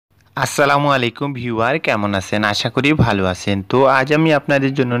আসসালামু আলাইকুম ভিউয়ার, কেমন আছেন? আশা করি ভালো আছেন। তো আজ আমি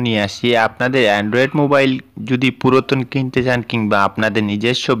আপনাদের জন্য নিয়ে আসি, আপনাদের অ্যান্ড্রয়েড মোবাইল যদি পুরাতন কিনতে চান কিংবা আপনাদের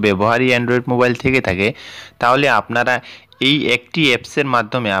নিজস্ব ব্যবহারী অ্যান্ড্রয়েড মোবাইল থেকে থাকে, তাহলে আপনারা এই একটি অ্যাপসের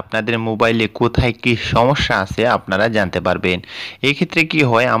মাধ্যমে আপনাদের মোবাইলে কোথায় কী সমস্যা আছে আপনারা জানতে পারবেন। এই ক্ষেত্রে কি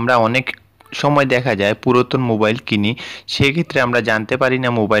হয়, আমরা অনেক সময় দেখা যায় পুরাতন মোবাইল কিনি, সেক্ষেত্রে আমরা জানতে পারি না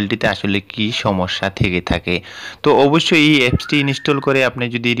মোবাইলটিতে আসলে কী সমস্যা থেকে থাকে। তো অবশ্যই এই অ্যাপসটি ইনস্টল করে আপনি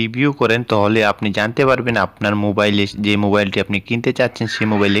যদি রিভিউ করেন, তাহলে আপনি জানতে পারবেন আপনার মোবাইলে, যে মোবাইলটি আপনি কিনতে চাচ্ছেন সেই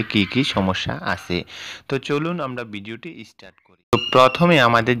মোবাইলে কী কী সমস্যা আছে। তো চলুন আমরা ভিডিওটি স্টার্ট করি। তো প্রথমে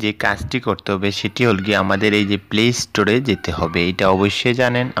আমাদের যে কাজটি করতে হবে সেটি হল গিয়ে আমাদের এই যে প্লে স্টোরে যেতে হবে। এটা অবশ্যই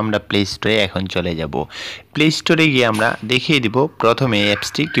জানেন, আমরা প্লে স্টোরে এখন চলে যাব। প্লে স্টোরে গিয়ে আমরা দেখিয়ে দিব প্রথমে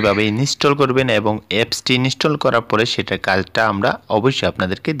অ্যাপসটি কীভাবে ইনস্টল করবেন, এবং অ্যাপসটি ইনস্টল করার পরে সেটার কাজটা আমরা অবশ্যই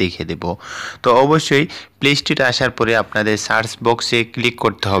আপনাদেরকে দেখিয়ে দেব। তো অবশ্যই প্লে স্টোরে আসার পরে আপনাদের সার্চ বক্সে ক্লিক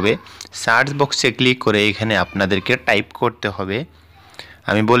করতে হবে। সার্চ বক্সে ক্লিক করে এখানে আপনাদেরকে টাইপ করতে হবে।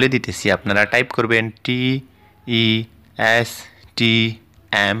 আমি বলে দিতেছি, আপনারা টাইপ করবেন TESTMHARD।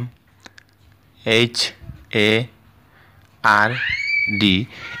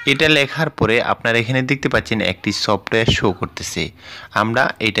 এটা লেখার পরে আপনারা এখানে দেখতে পাচ্ছেন একটি সফটওয়্যার শো করতেছে। আমরা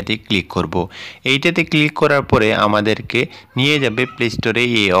এইটাতে ক্লিক করব। এইটাতে ক্লিক করার পরে আমাদেরকে নিয়ে যাবে প্লে স্টোরে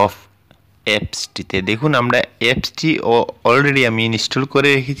অ্যাপসটিতে। দেখুন, আমরা অ্যাপসটি অলরেডি আমি ইনস্টল করে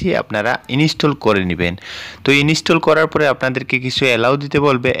রেখেছি, আপনারা ইনস্টল করে নেবেন। তো ইনস্টল করার পরে আপনাদেরকে কিছু অ্যালাউ দিতে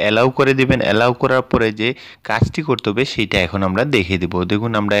বলবে, অ্যালাউ করে দিবেন। অ্যালাউ করার পরে যে কাজটি করতে হবে সেইটা এখন আমরা দেখিয়ে দেবো।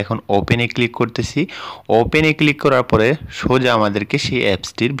 দেখুন, আমরা এখন ওপেনে ক্লিক করতেছি। ওপেনে ক্লিক করার পরে সোজা আমাদেরকে সেই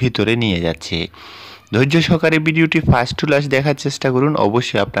অ্যাপসটির ভিতরে নিয়ে যাচ্ছে। ধৈর্য সহকারে ভিডিওটি ফার্স্ট টু লাস্ট দেখার চেষ্টা করুন,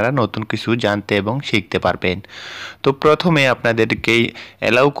 অবশ্যই আপনারা নতুন কিছু জানতে এবং শিখতে পারবেন। তো প্রথমে আপনাদেরকে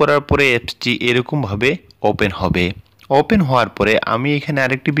অ্যালাউ করার পরে অ্যাপসটি এরকমভাবে ওপেন হবে। ওপেন হওয়ার পরে আমি এখানে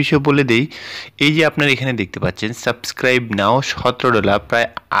আরেকটি বিষয় বলে দিই। এই যে আপনারা এখানে দেখতে পাচ্ছেন সাবস্ক্রাইব নাও $17, প্রায়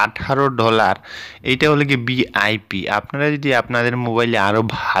 $18। এইটা হলো কি VIP। আপনারা যদি আপনাদের মোবাইলে আরও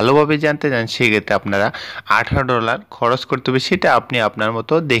ভালোভাবে জানতে চান, সেক্ষেত্রে আপনারা $18 খরচ করতে হবে। সেটা আপনি আপনার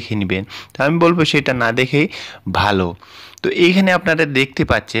মতো দেখে নেবেন। তো আমি বলবো সেটা না দেখেই ভালো। তো এইখানে আপনারা দেখতে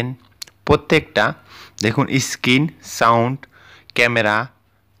পাচ্ছেন প্রত্যেকটা, দেখুন, স্ক্রিন, সাউন্ড, ক্যামেরা,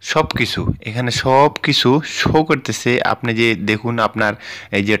 সব কিছু এখানে সব কিছু শো করতেছে। আপনি যে দেখুন, আপনার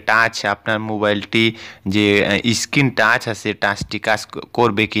এই যে টাচ, আপনার মোবাইলটি যে স্ক্রিন টাচ আছে, টাচটি কাজ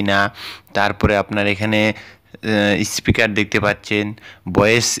করবে কি না। তারপরে আপনার এখানে স্পিকার দেখতে পাচ্ছেন,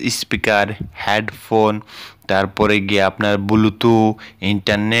 ভয়েস স্পিকার, হেডফোন, তারপরে গিয়ে আপনার ব্লুটুথ,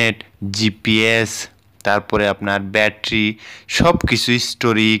 ইন্টারনেট, GPS, তারপরে আপনার ব্যাটারি, সব কিছু,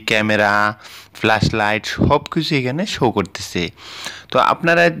 স্টোরি, ক্যামেরা, ফ্ল্যাশ লাইট, সব কিছু এখানে শো করতেছে। তো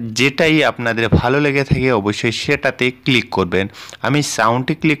আপনারা যেটাই আপনাদের ভালো লেগে থাকে অবশ্যই সেটাতে ক্লিক করবেন। আমি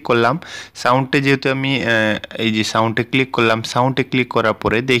সাউন্ডে ক্লিক করলাম। সাউন্ডে যেহেতু আমি এই যে সাউন্ডে ক্লিক করলাম, সাউন্ডে ক্লিক করার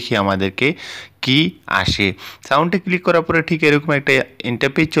পরে দেখি আমাদেরকে কি আসে। সাউন্ডে ক্লিক করার পরে ঠিক এরকম একটা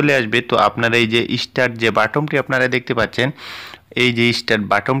ইন্টারফেস চলে আসবে। তো আপনারা এই যে স্টার্ট যে বাটনটি আপনারা দেখতে পাচ্ছেন, এই যে স্টার্ট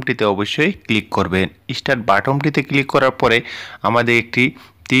বাটনটিতে অবশ্যই ক্লিক করবেন। স্টার্ট বাটনটিতে ক্লিক করার পরে আমাদের একটি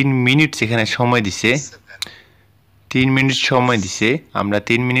 3 মিনিট সেখানে সময় দিছে। 3 মিনিট সময় দিছে। আমরা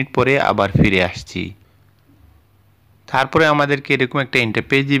 3 মিনিট পরে আবার ফিরে আসছি। তারপরে আমাদেরকে এরকম একটা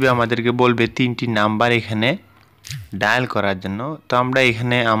ইন্টারফেস দিবে, আমাদেরকে বলবে 3টি নাম্বার এখানে ডায়াল করার জন্য। তো আমরা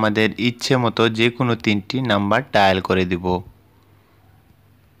এখানে আমাদের ইচ্ছে মতো যে কোনো 3টি নাম্বার ডায়াল করে দিব।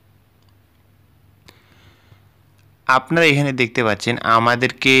 আপনারা এখানে দেখতে পাচ্ছেন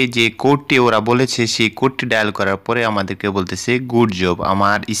আমাদেরকে যে কোডটি ওরা বলেছে, সেই কোডটি ডায়াল করার পরে আমাদেরকে বলতেছে গুড জব।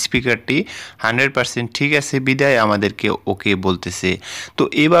 আমার স্পিকারটি 100% ঠিক আছে বিদায় আমাদেরকে ওকে বলতেছে। তো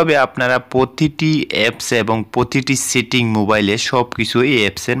এভাবে আপনারা প্রতিটি অ্যাপস এবং প্রতিটি সেটিং মোবাইলে সব কিছু এই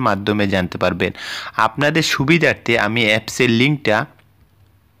অ্যাপসের মাধ্যমে জানতে পারবেন। আপনাদের সুবিধার্থে আমি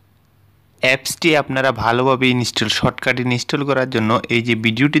অ্যাপসটি আপনারা ভালোভাবে শর্টকাট ইনস্টল করার জন্য এই যে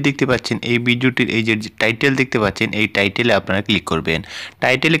ভিডিওটি দেখতে পাচ্ছেন, এই ভিডিওটির এই যে টাইটেল দেখতে পাচ্ছেন, এই টাইটেলে আপনারা ক্লিক করবেন।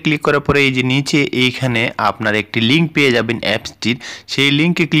 টাইটেলে ক্লিক করার পরে এই যে নিচে এইখানে আপনারা একটি লিঙ্ক পেয়ে যাবেন অ্যাপসটির। সেই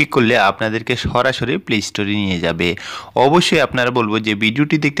লিঙ্কে ক্লিক করলে আপনাদেরকে সরাসরি প্লে স্টোরে নিয়ে যাবে। অবশ্যই আপনারা বলবো যে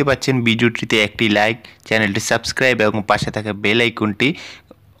ভিডিওটি দেখতে পাচ্ছেন, ভিডিওটিতে একটি লাইক, চ্যানেলটি সাবস্ক্রাইব এবং পাশে থাকা বেল আইকনটি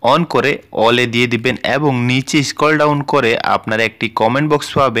অন করে অলে দিয়ে দিবেন, এবং নিচে স্ক্রল ডাউন করে আপনারা একটি কমেন্ট বক্স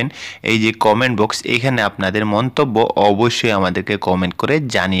পাবেন। এই যে কমেন্ট বক্স, এখানে আপনাদের মন্তব্য অবশ্যই আমাদেরকে কমেন্ট করে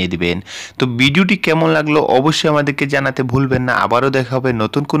জানিয়ে দিবেন। তো ভিডিওটি কেমন লাগলো অবশ্যই আমাদেরকে জানাতে ভুলবেন না। আবারও দেখা হবে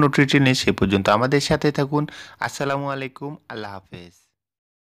নতুন কোনো টিউটোরিয়াল নিয়ে। সে পর্যন্ত আমাদের সাথে থাকুন। আসসালামু আলাইকুম, আল্লাহ হাফেজ।